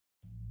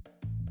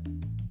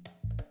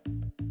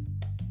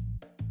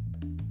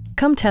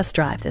Come test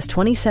drive this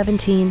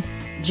 2017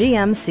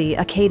 GMC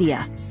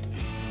Acadia.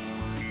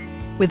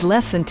 With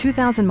less than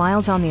 2,000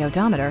 miles on the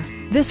odometer,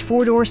 this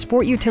four-door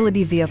sport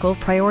utility vehicle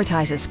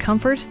prioritizes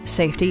comfort,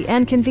 safety,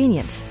 and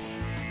convenience.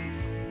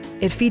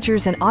 It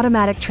features an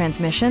automatic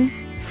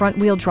transmission,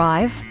 front-wheel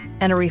drive,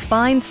 and a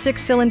refined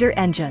six-cylinder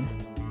engine.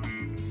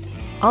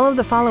 All of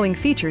the following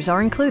features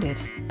are included: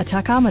 a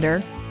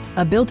tachometer,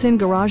 a built-in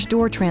garage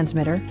door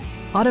transmitter,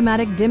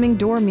 automatic dimming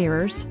door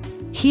mirrors,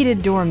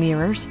 heated door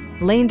mirrors,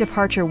 lane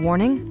departure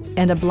warning,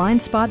 and a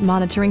blind spot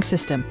monitoring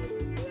system.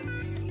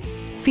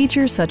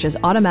 Features such as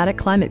automatic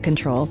climate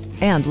control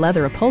and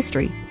leather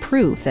upholstery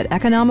prove that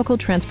economical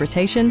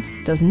transportation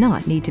does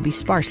not need to be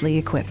sparsely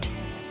equipped.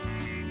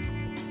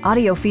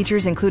 Audio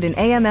features include an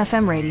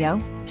AM/FM radio,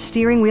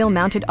 steering wheel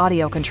mounted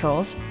audio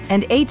controls,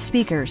 and 8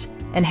 speakers,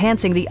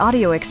 enhancing the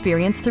audio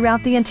experience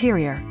throughout the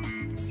interior.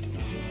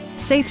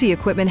 Safety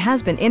equipment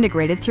has been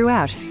integrated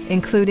throughout,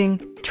 including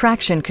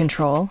traction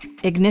control,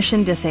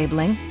 ignition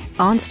disabling,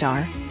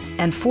 OnStar,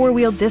 and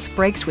 4-wheel disc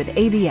brakes with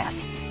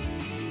ABS.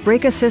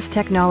 Brake Assist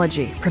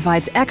technology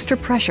provides extra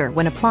pressure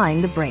when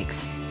applying the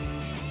brakes.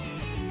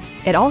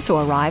 It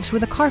also arrives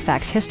with a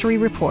Carfax history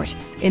report,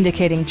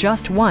 indicating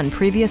just one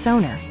previous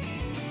owner.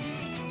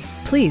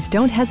 Please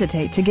don't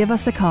hesitate to give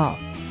us a call.